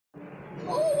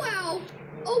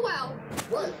Oh wow!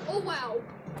 What? Oh wow!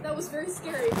 That was very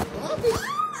scary. What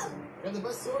happened? You have the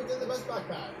best sword and the best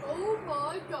backpack. Oh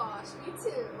my gosh, me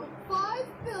too. 5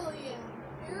 billion.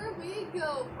 Here we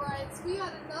go, friends. We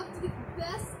got enough to get the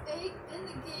best egg in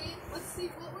the game. Let's see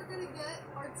what we're gonna get.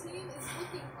 Our team is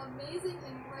looking amazing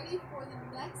and ready for the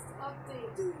next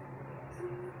update. Dude, can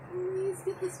we please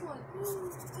get this one? Oh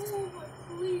my,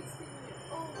 please give me it.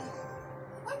 Oh my god.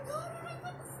 I got it! I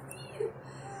got the steed!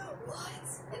 What?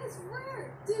 And it's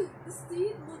rare! Dude, the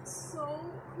steed looks so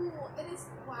cool. And it's,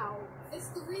 wow. It's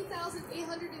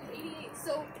 3,888.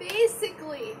 So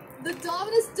basically, the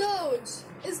Dominus Doge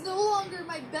is no longer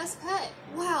my best pet.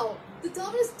 Wow. The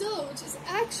Dominus Doge is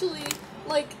actually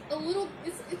like a little,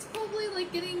 it's probably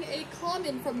like getting a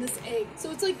common from this egg.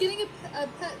 So it's like getting a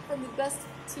pet from the best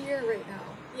tier right now.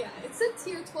 Yeah, it said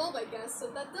tier 12, I guess, so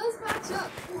that does match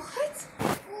up. What?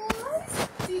 What?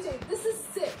 DJ, this is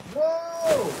sick.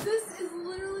 Whoa! This is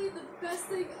literally the best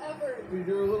thing ever. Dude,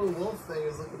 your little wolf thing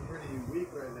is looking pretty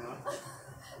weak right now.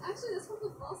 Actually, that's from the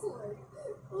fossil egg.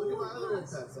 Look at my other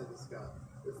gosh. pets I just got.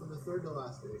 They're from the third to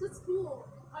last egg. That's cool.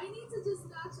 I need to just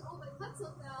match all my pets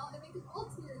up now and make them all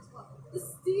tier 12. The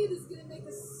steed is gonna make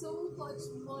us so much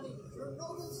money. Your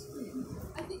noble steed.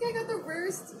 I think I got the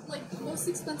rarest, like, most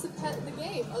expensive pet in the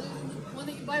game, other than the one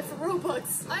that you buy for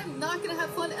Robux. I'm not gonna have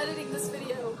fun editing this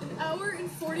video. 1 hour and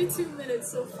 42 minutes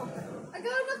so far. I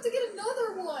got enough to get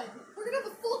another one. We're gonna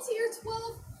have a full tier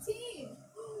 12 team.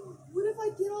 What if I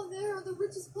get on there on the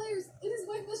richest players? It is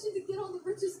my mission to get on the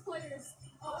richest players.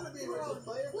 I want to be a richest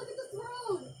player. Look at the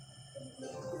throne.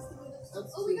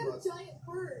 That's Oh, we too got much. a giant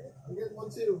bird. I'm getting one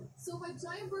too. So my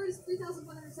giant bird is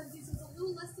 3,117, so it's a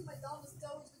little less than my Dominus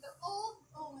Doge, but they're all,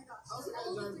 oh my gosh. How's they're my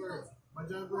all giant over bird? 3,000. My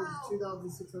giant bird Wow. is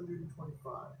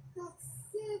 2,625. That's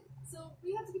sick. So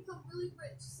we have to become really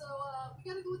rich. So we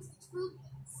gotta go into the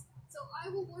trillions. So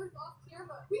I will work off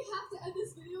camera. We have to end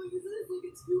this video because it is like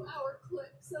a 2-hour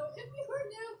clip. So if you are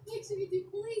new, make sure you do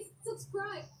please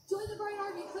subscribe. Join the Bright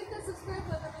Army. Click that subscribe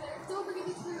button over there. Don't forget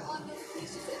to turn on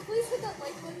notifications. And please hit that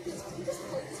like button because we just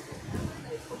played this for an hour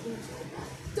and I hope you enjoyed that.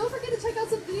 Don't forget to check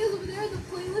out some videos over there in the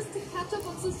playlist to catch up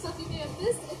on some stuff you may have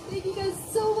missed. And thank you guys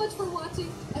so much for watching.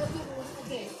 I hope you have a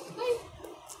wonderful day. Bye.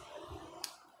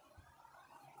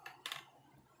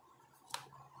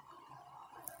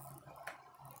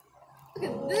 Look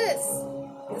at this!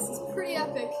 This is pretty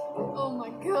epic. Oh my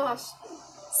gosh.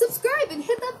 Subscribe and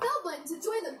hit that bell button to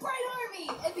join the Bright Army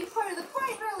and be part of the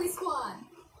Bright Early Squad.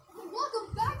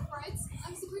 Welcome back, friends.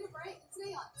 I'm Sabrina Bright, and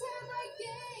today on Terrorite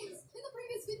Games. In the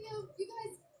previous video, you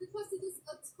guys requested this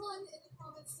a ton in the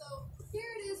comments, so here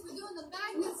it is. We're doing the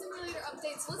Magnet Simulator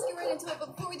update, so let's get right into it.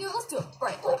 But before we do it, let's do a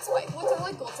Bright Light Swipe. What's our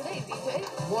light goal today, DJ?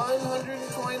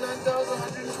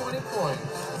 129,120 points.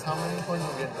 That's how many points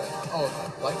we're getting. Oh,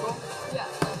 light goal? Yeah.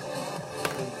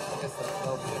 I guess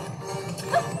that'll be it.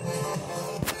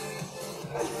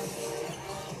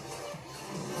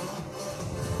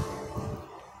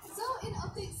 So, in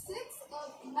update 6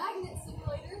 of Magnet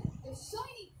Simulator, there's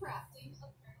shiny crafting,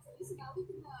 apparently. So now we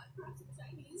can craft some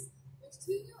shinies. There's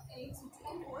 2 new eggs with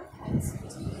 10 more pets,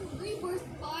 2 new rebirth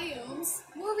biomes,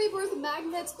 more rebirth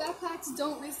magnets, backpacks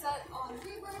don't reset on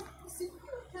rebirth,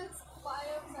 superhero pets,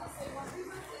 biomes that say 1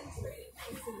 rebirth, and trading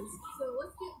places. So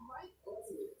let's get right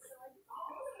into it.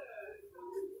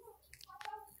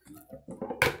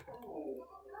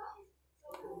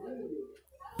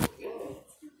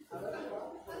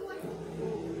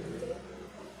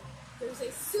 There's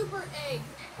a super egg.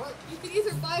 What? You can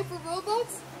either buy for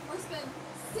Robux or spend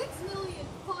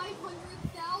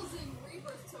 6,500,000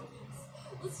 rebirth tokens.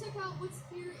 Let's check out what's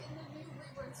here in the new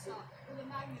rebirth shop, or the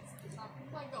magnets in the shop. Oh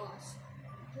my gosh.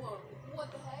 Whoa,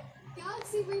 what the heck?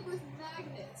 Galaxy Rebirth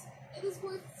Magnet. It is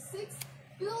worth 6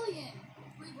 billion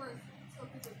rebirth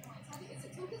tokens or coins. Is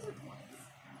it tokens or coins?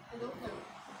 I don't know.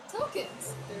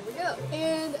 Tokens. There we go.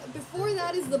 And before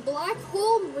that is the Black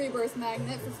Hole Rebirth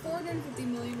Magnet for 450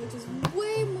 million, which is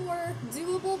way more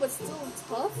doable, but still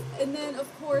tough. And then,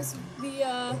 of course, the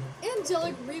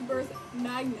Angelic Rebirth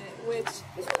Magnet, which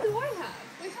one do I have?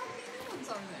 Wait, how many new ones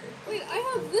are there? Wait, I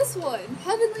have this one,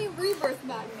 Heavenly Rebirth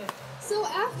Magnet. So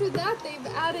after that, they've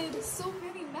added so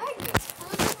many magnets.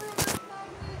 Frozen Rebirth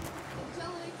Magnet,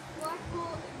 Angelic, Black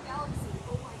Hole, and Galaxy.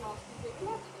 Oh my gosh, we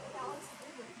have to get Galaxy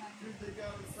Rebirth Magnet. Dude, they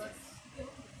got effects. They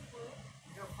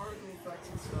got particle effects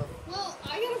and stuff. Well,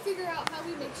 I gotta figure out how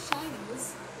we make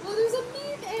shinies. Well, there's a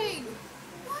meme egg!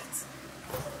 What?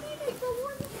 There's a meme egg for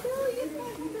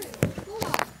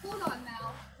 1,500,000. Hold on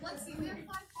now. Let's see, we have 5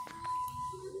 million.